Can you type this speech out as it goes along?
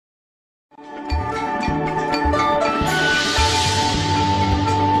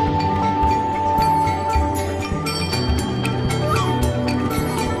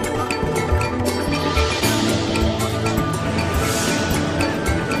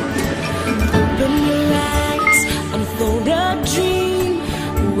Open your eyes, unfold a dream,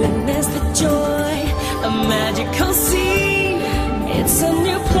 witness the joy, a magical scene. It's a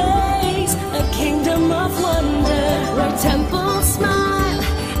new place, a kingdom of wonder, where temples smile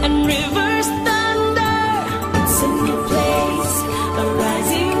and rivers thunder. It's a new place, a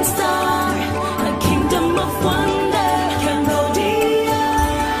rising star, a kingdom of wonder, Cambodia.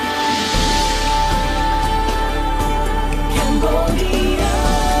 Cambodia.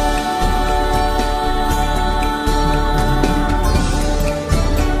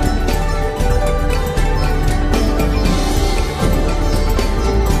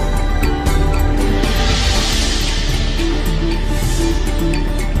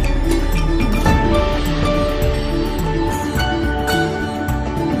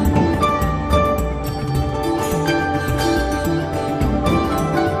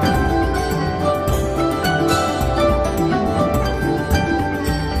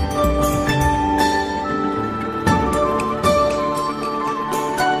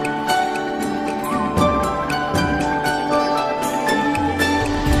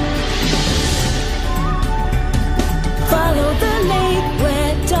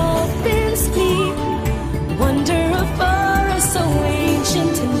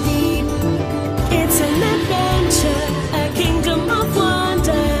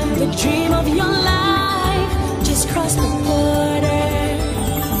 Dream of your life, just cross the border.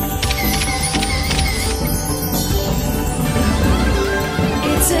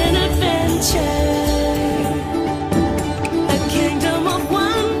 It's an adventure, a kingdom of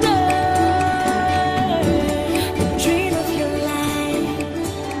wonder, the dream of your life,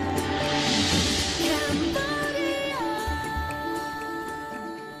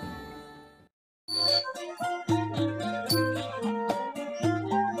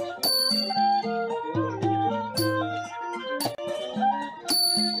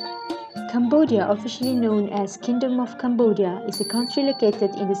 Cambodia. Cambodia, officially known as Kingdom of Cambodia, is a country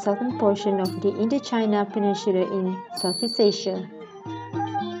located in the southern portion of the Indochina Peninsula in Southeast Asia.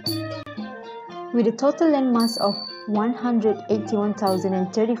 With a total landmass of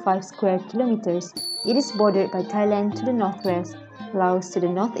 181,035 square kilometers, it is bordered by Thailand to the northwest, Laos to the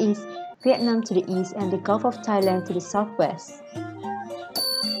northeast, Vietnam to the east, and the Gulf of Thailand to the southwest.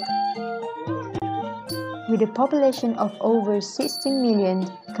 With a population of over 16 million,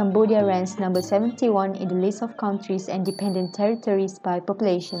 Cambodia ranks number 71 in the list of countries and dependent territories by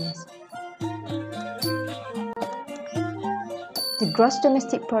populations. The gross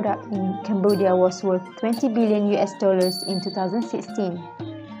domestic product in Cambodia was worth 20 billion US dollars in 2016.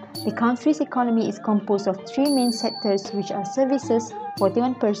 The country's economy is composed of three main sectors, which are services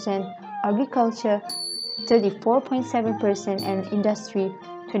 41%, agriculture 34.7%, and industry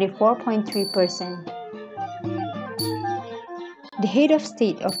 24.3%. The head of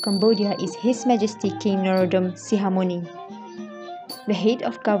state of Cambodia is His Majesty King Norodom Sihamoni. The head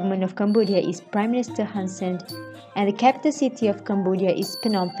of government of Cambodia is Prime Minister Hun Sen, and the capital city of Cambodia is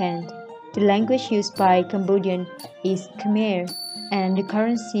Phnom Penh. The language used by Cambodian is Khmer, and the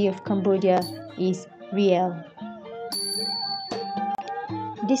currency of Cambodia is Riel.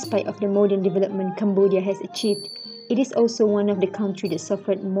 Despite of the modern development Cambodia has achieved, it is also one of the countries that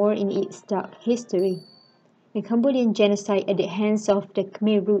suffered more in its dark history. The Cambodian genocide at the hands of the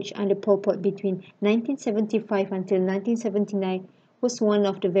Khmer Rouge under Pol Pot between 1975 until 1979 was one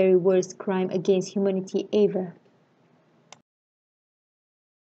of the very worst crimes against humanity ever.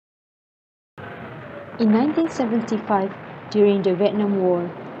 In 1975, during the Vietnam War,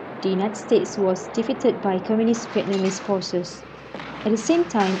 the United States was defeated by Communist Vietnamese forces. At the same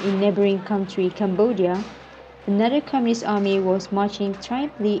time, in neighboring country Cambodia, another Communist army was marching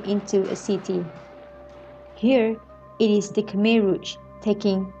triumphantly into a city. Here, it is the Khmer Rouge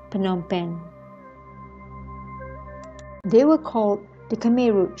taking Phnom Penh. They were called the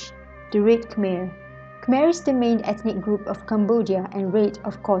Khmer Rouge, the Red Khmer. Khmer is the main ethnic group of Cambodia and red,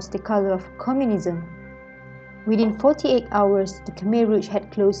 of course, the color of communism. Within 48 hours, the Khmer Rouge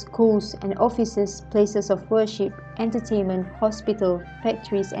had closed schools and offices, places of worship, entertainment, hospitals,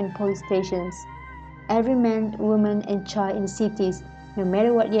 factories, and police stations. Every man, woman, and child in the cities, no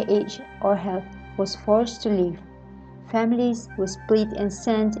matter what their age or health, was forced to leave. Families were split and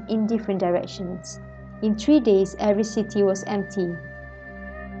sent in different directions. In 3 days, every city was empty.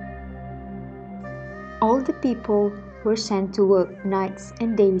 All the people were sent to work nights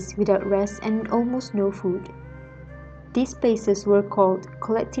and days without rest and almost no food. These places were called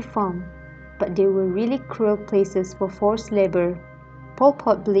collective farm, but they were really cruel places for forced labor. Pol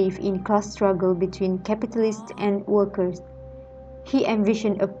Pot believed in class struggle between capitalists and workers. He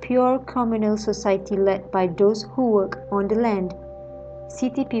envisioned a pure communal society led by those who work on the land.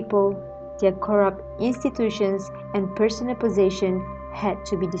 City people their corrupt institutions and personal possession had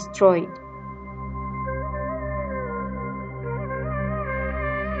to be destroyed.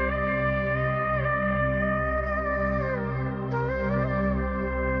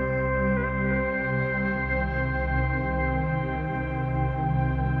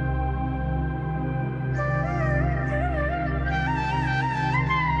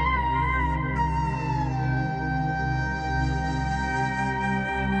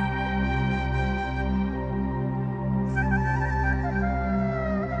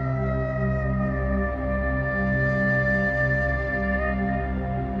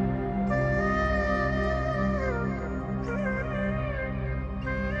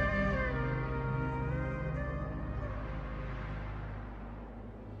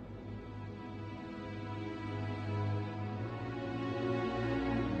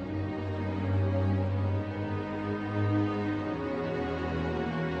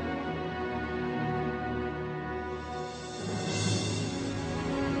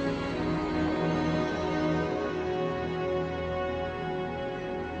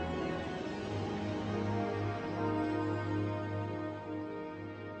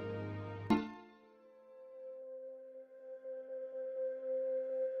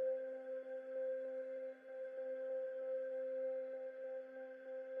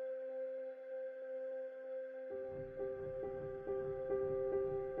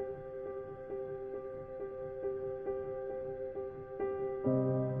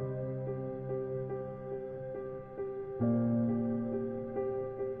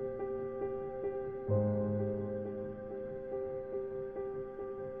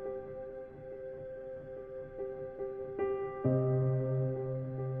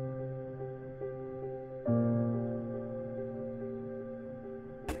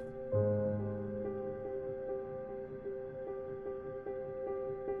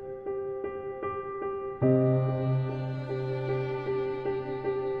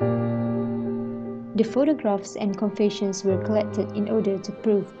 The photographs and confessions were collected in order to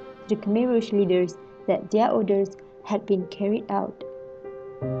prove to the Khmer Rouge leaders that their orders had been carried out.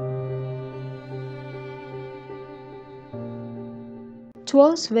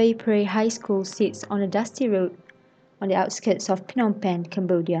 Tuol's Vey Prey High School sits on a dusty road on the outskirts of Phnom Penh,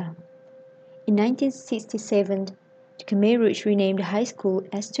 Cambodia. In 1967, the Khmer Rouge renamed the high school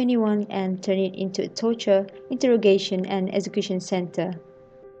as 21 and turned it into a torture, interrogation and execution center.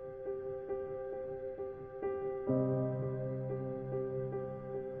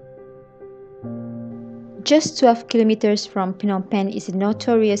 Just 12 kilometers from Phnom Penh is the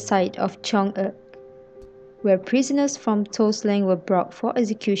notorious site of Chong Ek, where prisoners from Tuol's Lang were brought for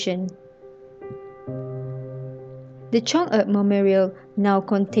execution. The Chong Ek Memorial now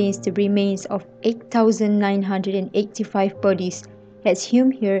contains the remains of 8,985 bodies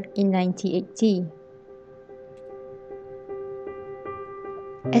exhumed here in 1980.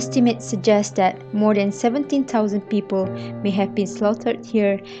 Estimates suggest that more than 17,000 people may have been slaughtered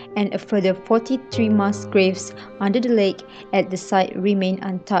here, and a further 43 mass graves under the lake at the site remain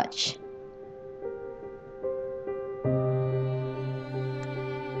untouched.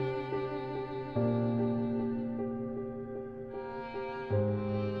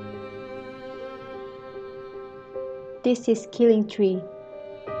 This is Killing Tree.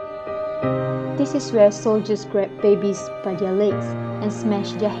 This is where soldiers grab babies by their legs and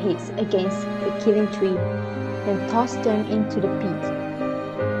smash their heads against the killing tree, then toss them into the pit.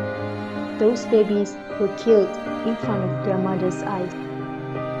 Those babies were killed in front of their mother's eyes.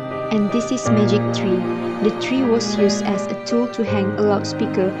 And this is Magic Tree. The tree was used as a tool to hang a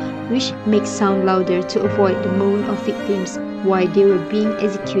loudspeaker which makes sound louder to avoid the moan of victims while they were being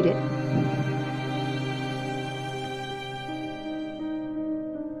executed.